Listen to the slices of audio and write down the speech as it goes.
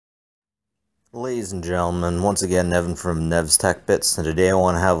Ladies and gentlemen, once again, Nevin from Nev's Tech Bits, and today I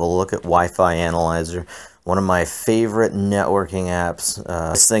want to have a look at Wi-Fi Analyzer, one of my favorite networking apps.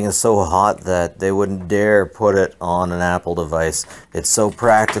 This thing is so hot that they wouldn't dare put it on an Apple device. It's so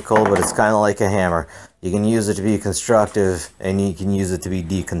practical, but it's kind of like a hammer. You can use it to be constructive, and you can use it to be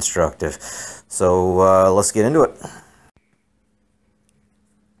deconstructive. So let's get into it.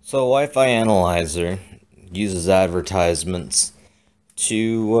 So Wi-Fi Analyzer uses advertisements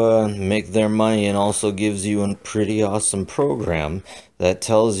to make their money, and also gives you a pretty awesome program that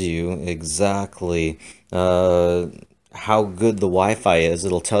tells you exactly how good the Wi-Fi is.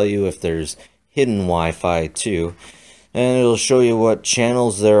 It'll tell you if there's hidden Wi-Fi too, and it'll show you what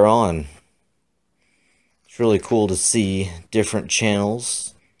channels they're on. It's really cool to see different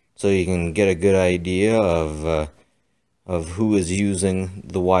channels so you can get a good idea of who is using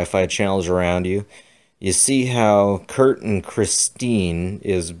the Wi-Fi channels around you. You see how Kurt and Christine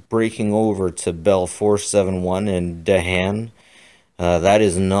is breaking over to Bell 471 in Dahan. That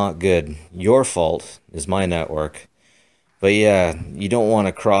is not good. Your fault is my network. But yeah, you don't want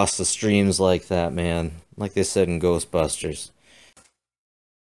to cross the streams like that, man. Like they said in Ghostbusters.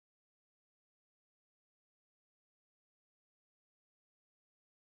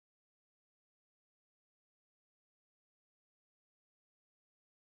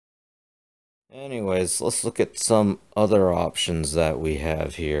 Anyways, let's look at some other options that we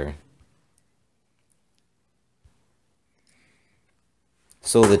have here.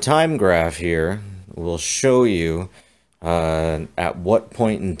 So the time graph here will show you at what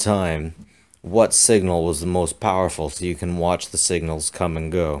point in time what signal was the most powerful, so you can watch the signals come and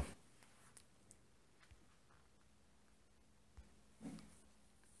go.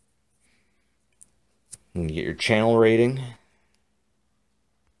 You can get your channel rating.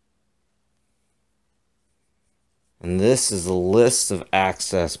 And this is a list of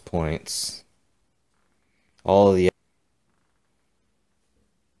access points. All of the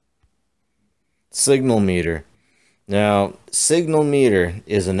signal meter. Now, signal meter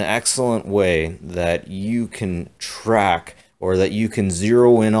is an excellent way that you can track, or that you can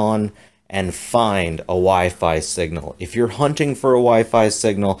zero in on and find a Wi-Fi signal. If you're hunting for a Wi-Fi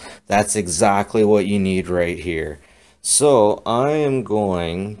signal, that's exactly what you need right here. So I am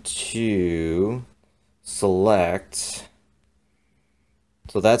going to select,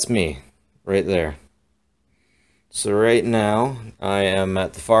 so that's me right there. So right now I am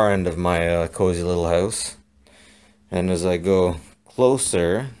at the far end of my cozy little house, and as I go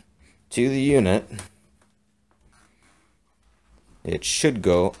closer to the unit, it should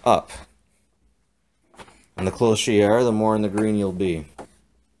go up, and the closer you are, the more in the green you'll be.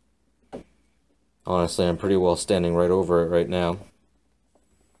 Honestly, I'm pretty well standing right over it right now.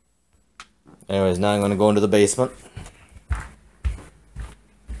 Anyways, now I'm going to go into the basement.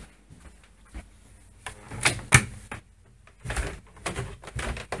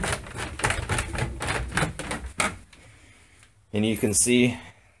 And you can see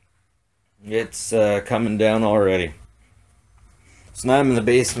it's coming down already. So now I'm in the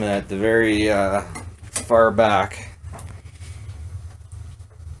basement at the very far back.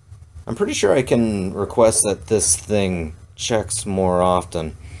 I'm pretty sure I can request that this thing checks more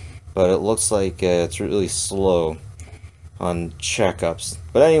often, but it looks like it's really slow on checkups.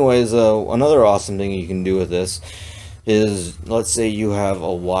 But anyways, another awesome thing you can do with this is, let's say you have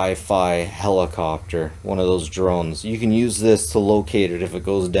a Wi-Fi helicopter, one of those drones. You can use this to locate it if it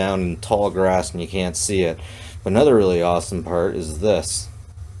goes down in tall grass and you can't see it. But another really awesome part is this.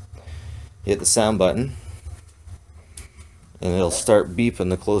 Hit the sound button, and it'll start beeping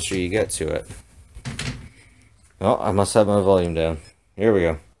the closer you get to it. Oh, I must have my volume down. Here we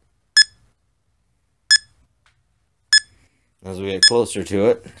go. As we get closer to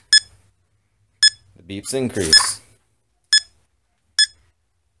it, the beeps increase.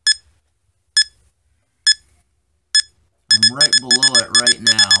 I'm right below it right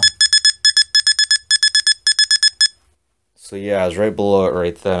now. So yeah, I was right below it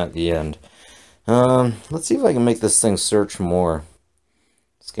right then at the end. Let's see if I can make this thing search more.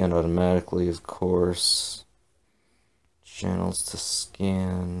 Scan automatically, of course. Channels to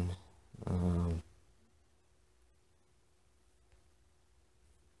scan.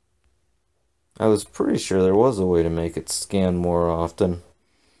 I was pretty sure there was a way to make it scan more often,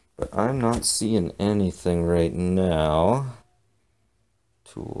 but I'm not seeing anything right now.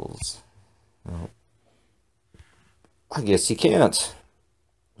 Tools. Oh. I guess you can't.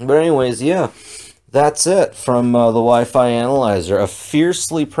 But anyways, yeah, that's it from the Wi-Fi Analyzer. A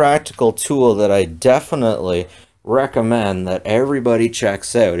fiercely practical tool that I definitely recommend that everybody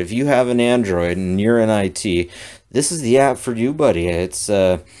checks out. If you have an Android and you're in IT, this is the app for you, buddy.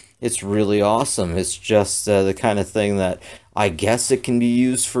 It's really awesome. It's just the kind of thing that I guess it can be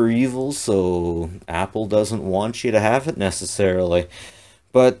used for evil, so Apple doesn't want you to have it necessarily.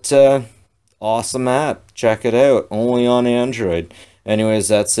 But awesome app. Check it out. Only on Android. Anyways,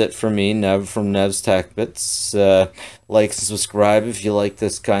 that's it for me, Nev from Nev's Tech Bits. Like and subscribe if you like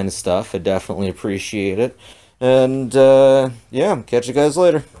this kind of stuff. I definitely appreciate it. And yeah, catch you guys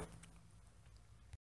later.